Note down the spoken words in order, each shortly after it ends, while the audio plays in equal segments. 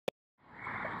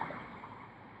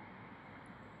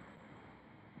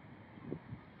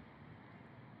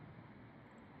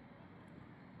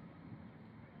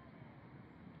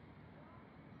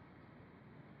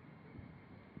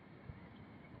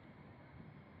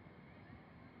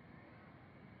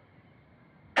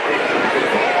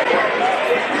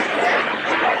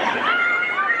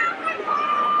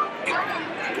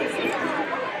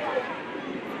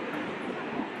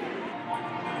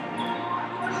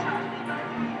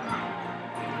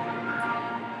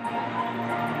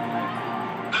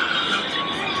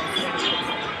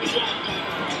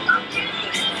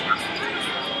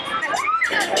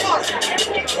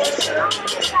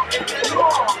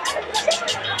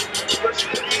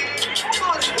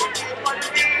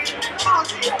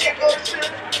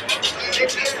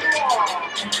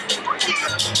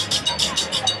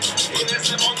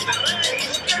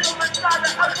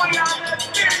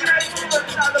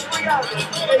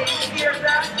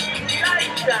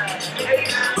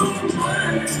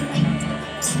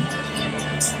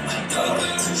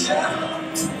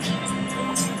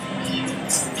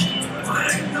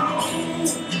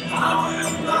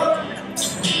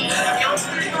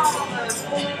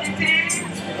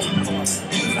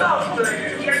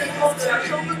Qui alimente la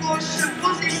jambe gauche,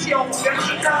 position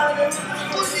verticale,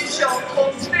 position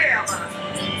transfert.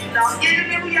 Larguez le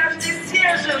verrouillage des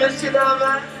sièges, messieurs,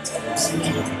 dames.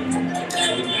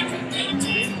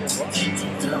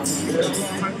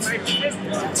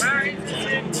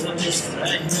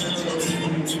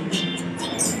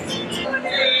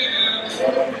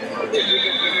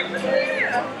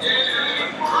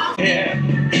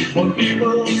 What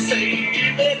people say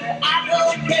that I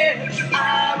don't care,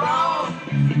 I'm wrong.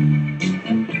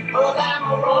 But I'm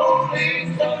a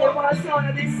rolling stone. Préparation à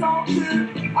la descente.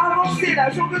 Avancez la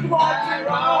jambe droite,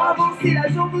 avancez la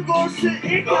jambe gauche,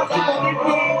 écartement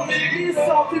des pieds,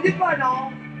 descente du ballon.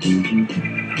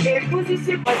 Et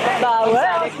position. Bah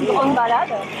ouais, une grande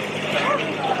balade.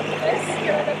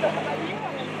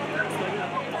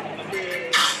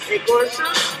 Et gauche.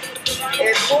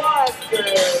 Et droite,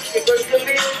 c'est gauche de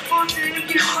pied, posez,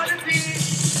 pied droit de pied,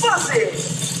 posez.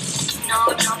 Non,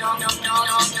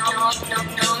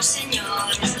 Seigneur.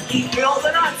 Et on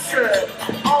relâche,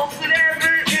 on se lève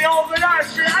et on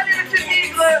relâche. Allez, monsieur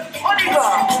Tigre, on y va.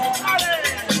 Allez.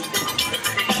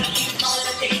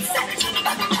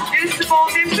 Doucement,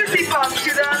 des petits pas,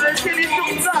 monsieur dames, c'est les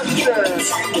surplaces.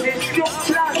 Les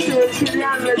surplaces, monsieur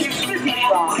dames, des petits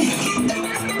pas.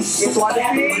 Les droits de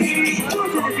pied,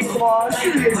 gauche de pied droit,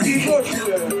 sur les pieds gauche.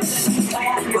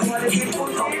 Les droits de pied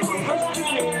gauche,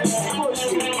 gauche.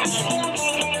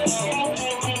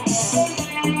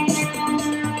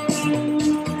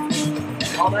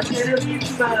 On maintient le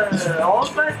rythme, on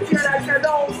maintient la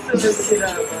cadence, messieurs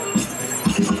dames.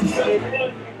 Qu'est-ce que tu fais?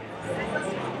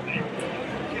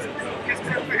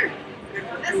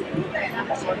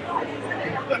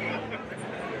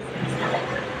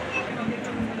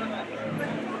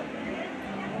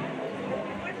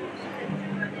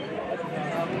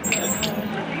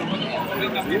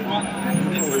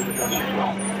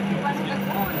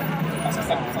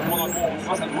 Ça demande un bon,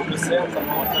 ça demande le cerf, ça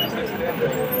demande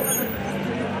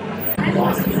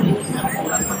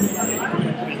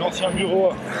les anciens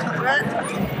bureaux.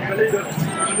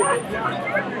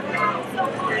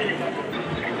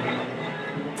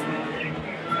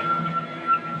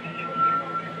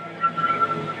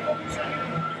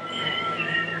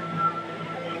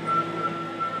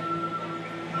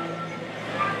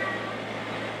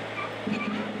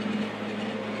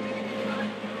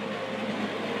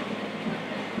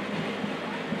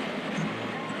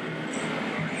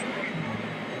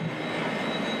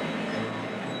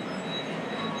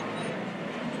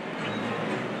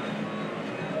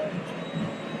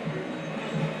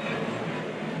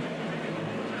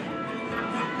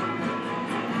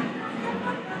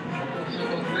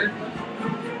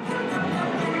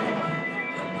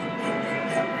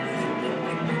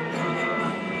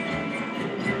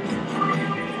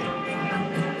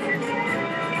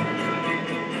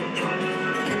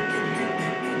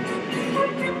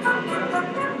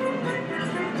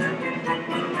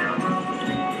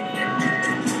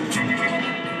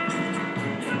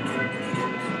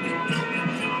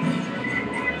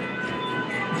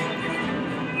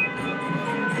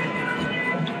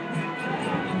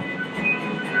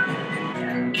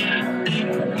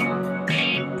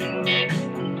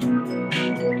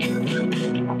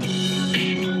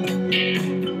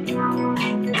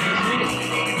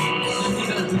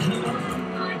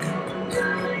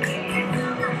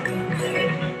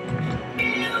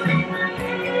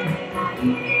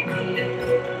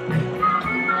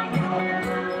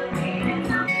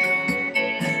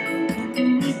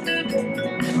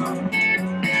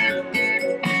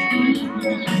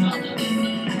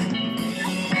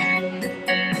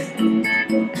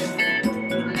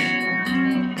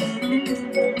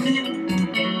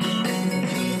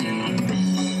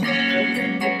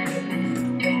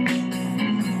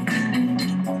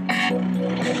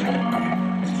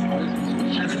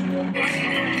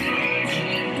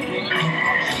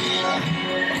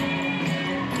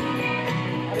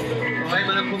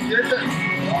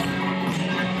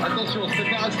 Attention, on se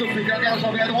prépare à stopper. Dernière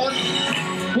jambe à droite.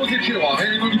 Posez pied droit.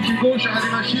 Réellement du pied gauche, arrêt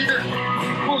des machines.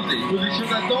 Posez. Position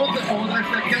d'attente. On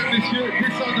redresse la canne, messieurs.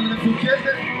 Descendez de la paupiette.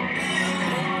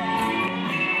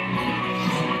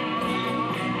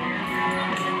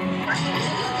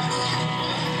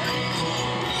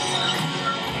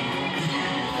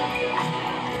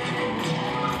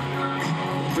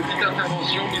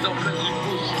 Attention, mise en place d'une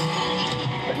fausse.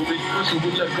 On vous met une fausse au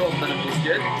bout de la corde, madame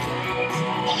Genève.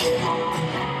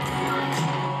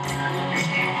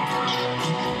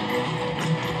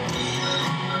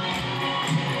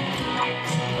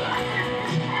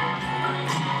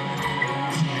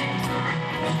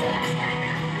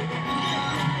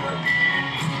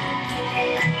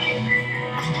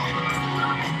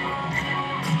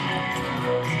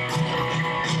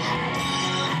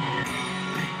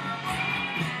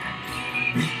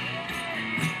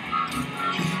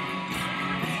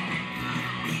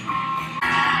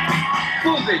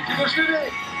 Posez, qui gauche levé.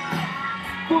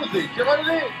 Posez, qui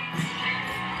relevé.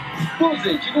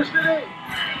 Posez, qui gauche levé.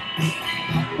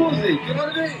 Posez, qui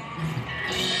relevé.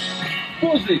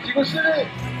 Posez, qui gauche levé.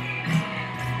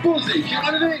 Posez, qui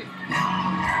relevé.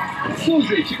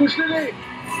 Posez, qui gauche levé.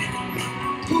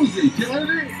 Posez, qui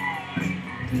relevé.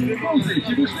 Posez,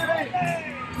 qui gauche levé.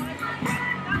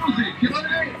 Posez, qui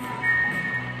relevé.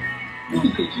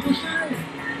 Posez, qui gauche levé.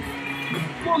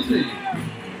 Posez.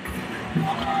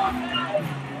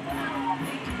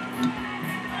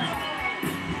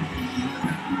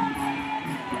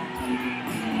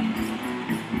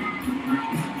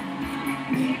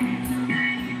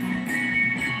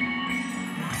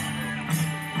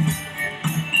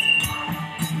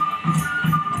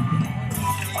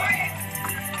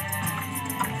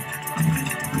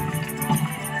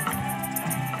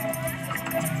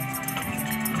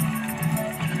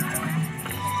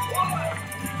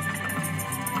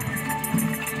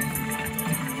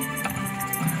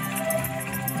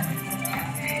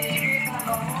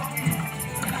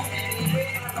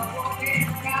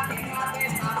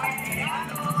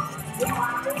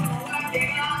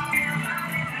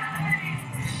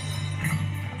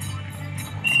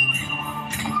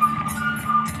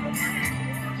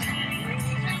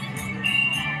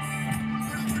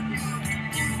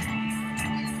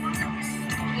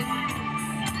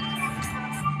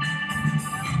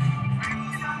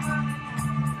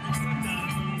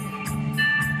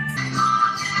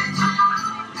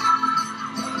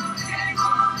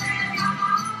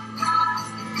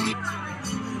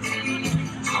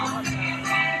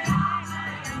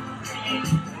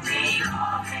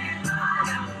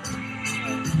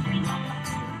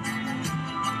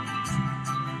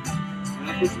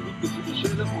 Un peu plus vite que ce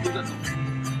Michel pour deux attentes.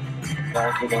 On va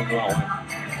rentrer dans le noir, ouais.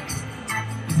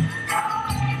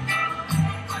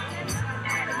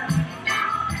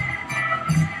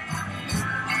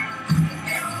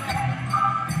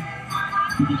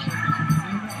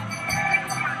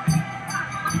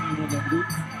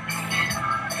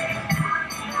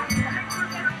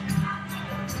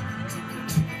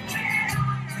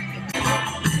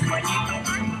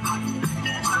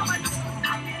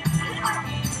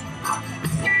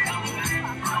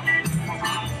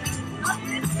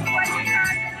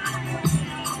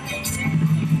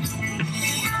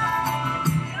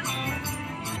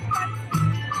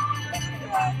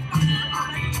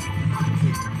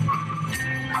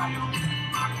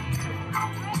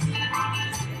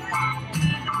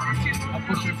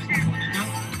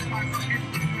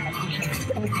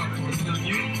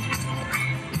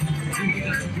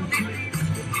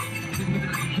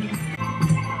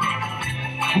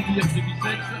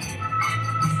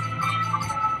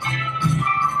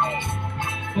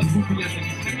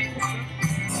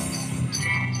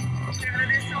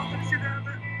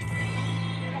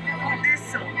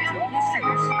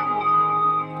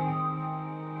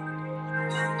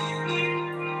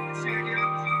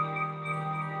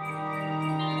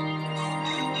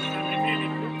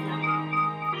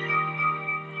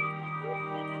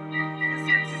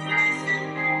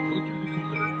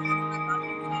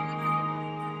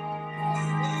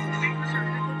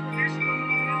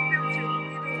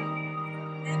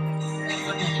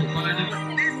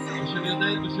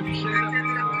 Monsieur Michel,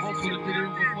 on rentre le télé, on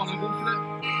reprend la gonfle.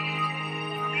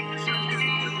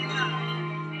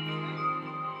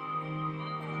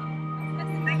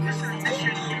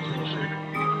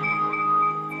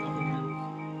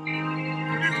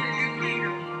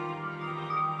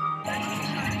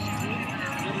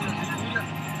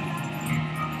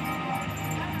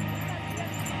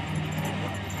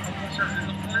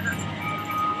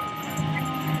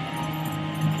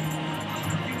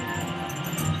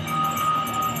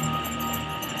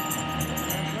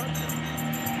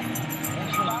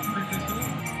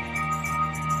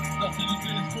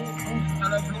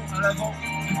 À l'avant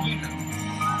du grille.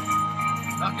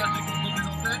 Marquage des contrôles des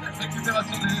antennes,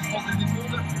 récupération des espaces des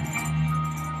épaules.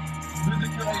 Les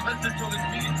écureuils restent sur les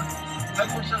grilles.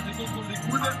 Accrochage des contrôles des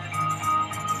coudes.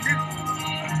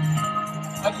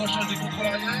 Accrochage des contrôles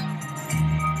arrière.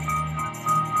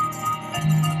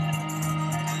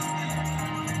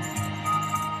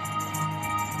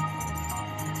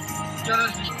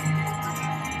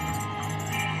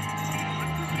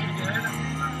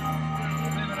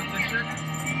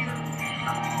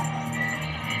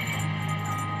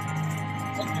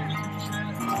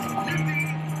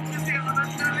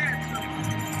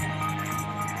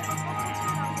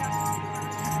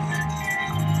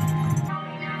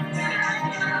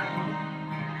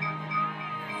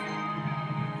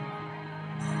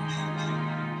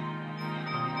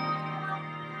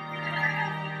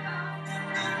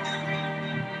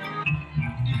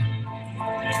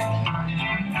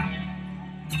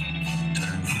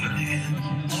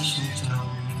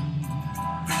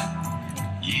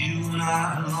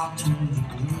 night locked in the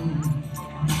gloom,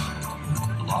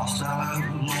 lost our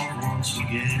love once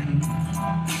again.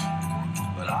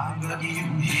 But I've got you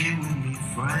here with me,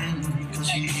 friend, 'cause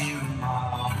you're here in my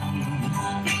arms,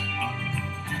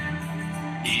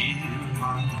 here in my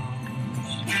arms,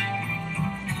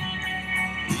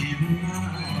 here in my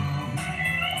arms.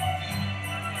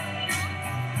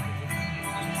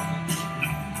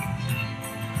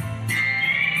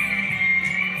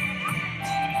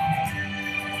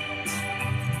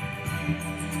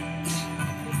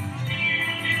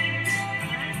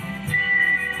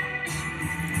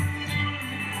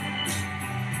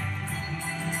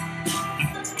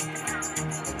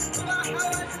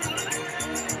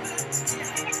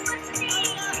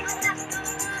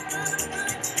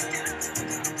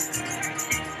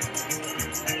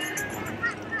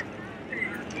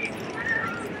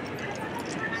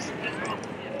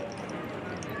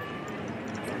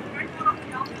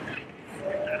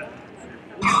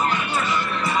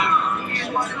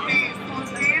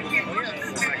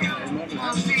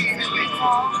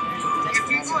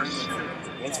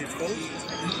 Once it's full,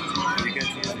 you get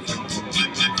the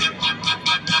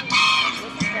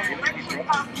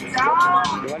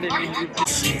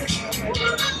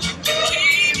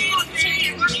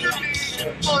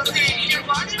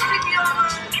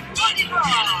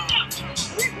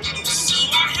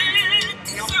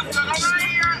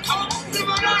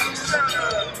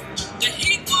the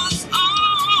heat was on,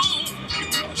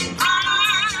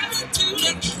 high to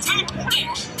the top.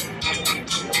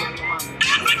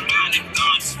 Everybody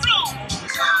going strong.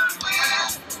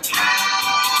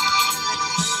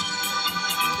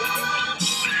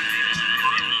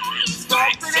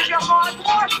 Portez légèrement à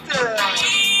droite.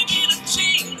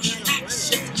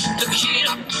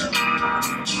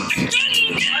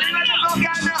 Allez, Madame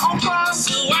Morgane, encore.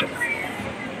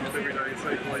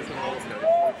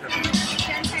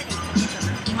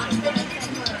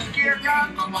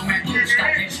 Como me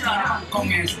gusta esta,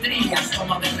 con estrías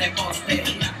como de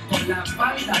repostería, con la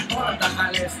falda corta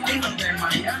al estilo de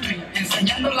Miami,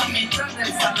 enseñando la mitad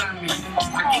del salami.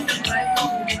 Aquí te traigo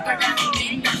juguito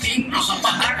de pingo,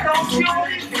 zapataca,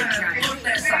 yo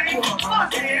te sacudo como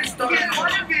esto de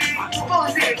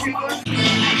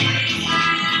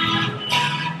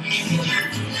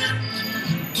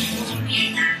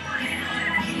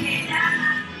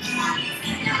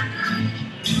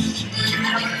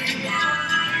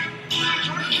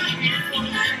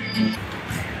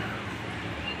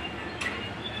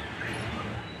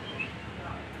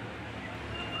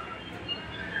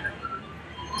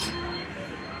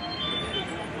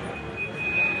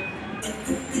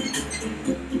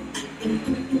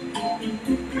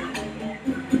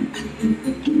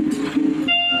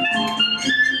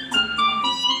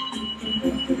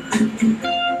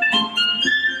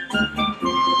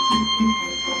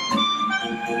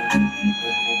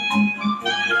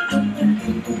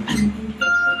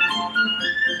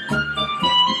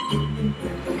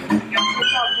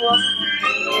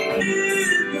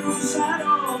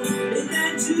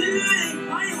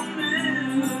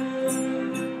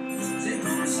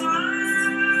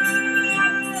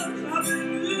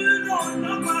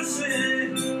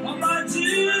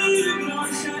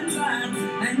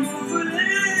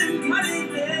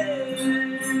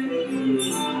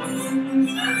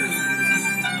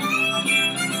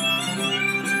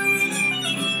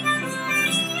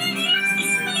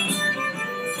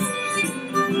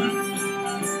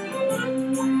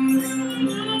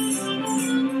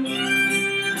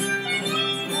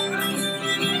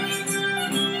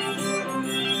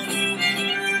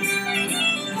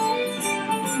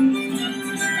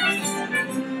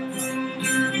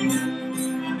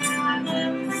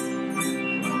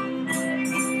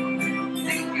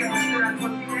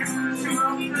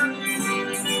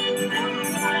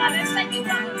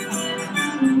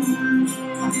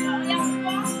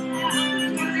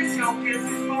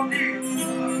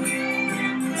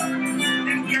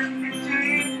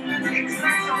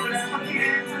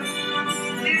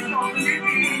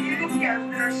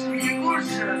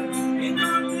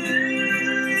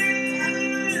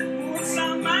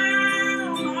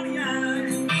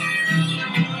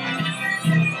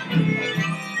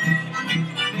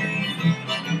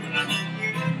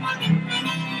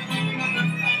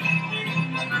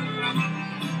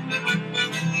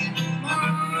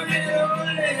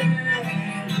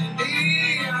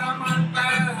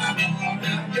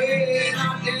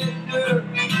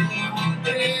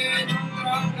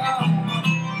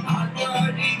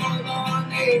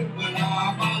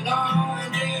Bye.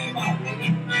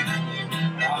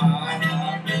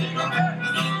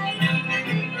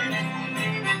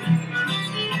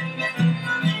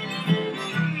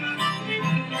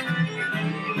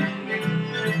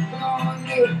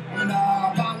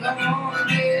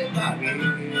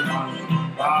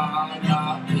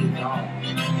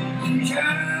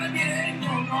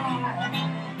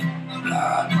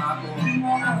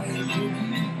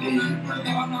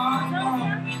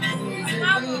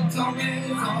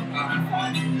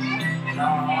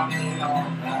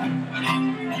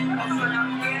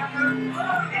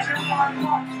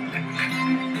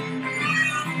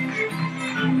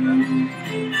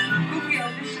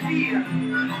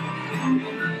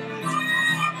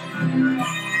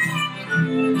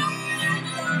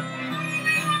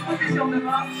 Position de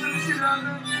marche, monsieur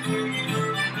l'homme.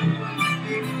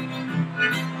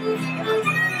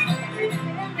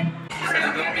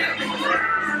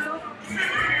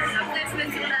 Après, se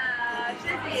mettre sur la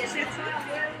chaise et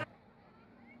chercher.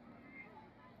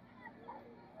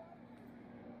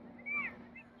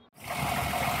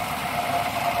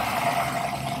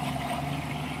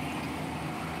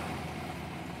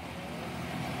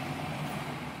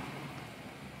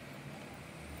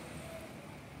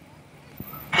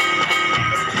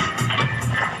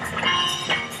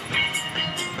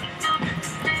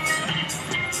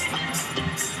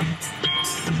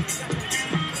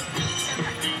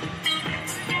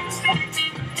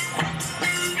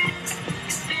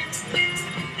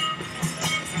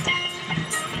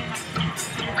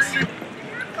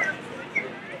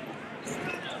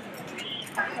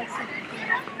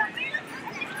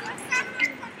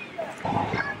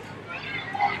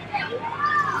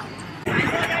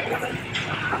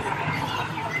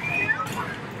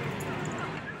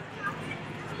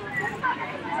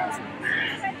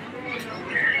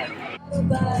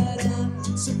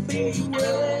 So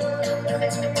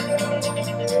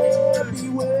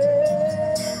beware.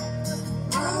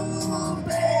 Oh,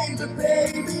 baby,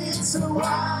 baby, it's a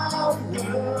wild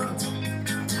world.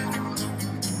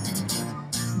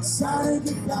 Inside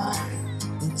the dark,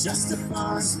 just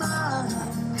upon a smile.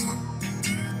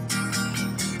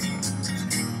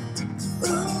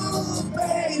 Oh,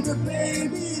 baby,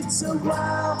 baby, it's a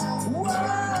wild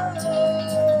world.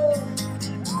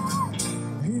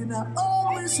 And I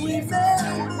always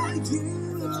remember you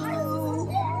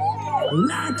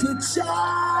like a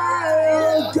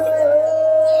child girl.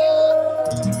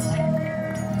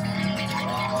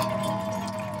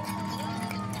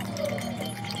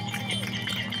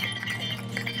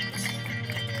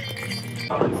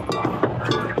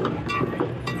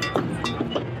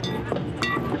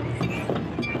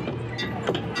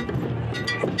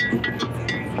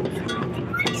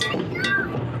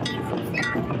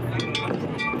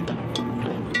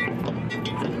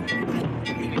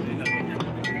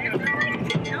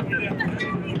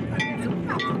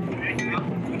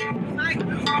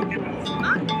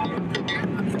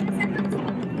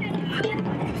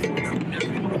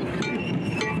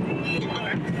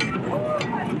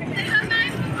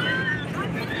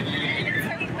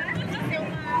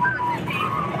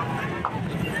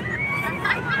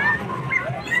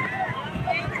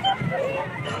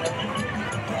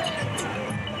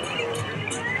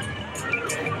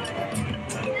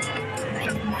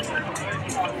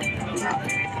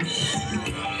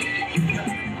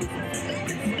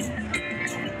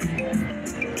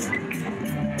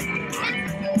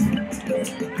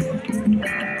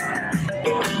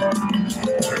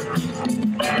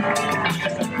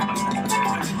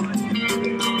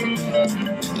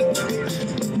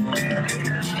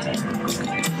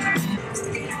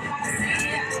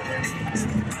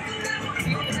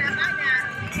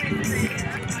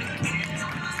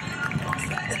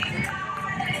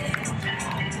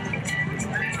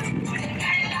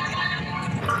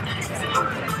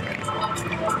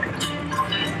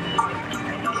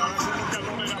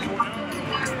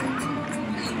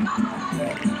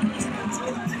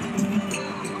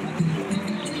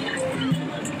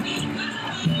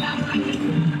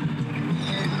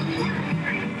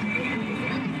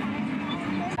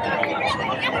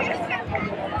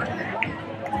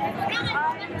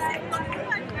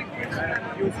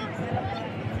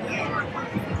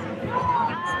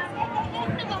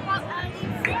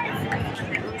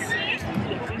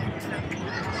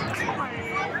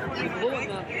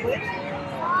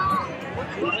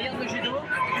 Regarde le judo,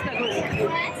 juste à gauche.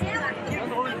 C'est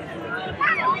drôle.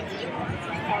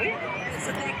 Ah oui?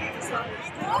 C'était ça.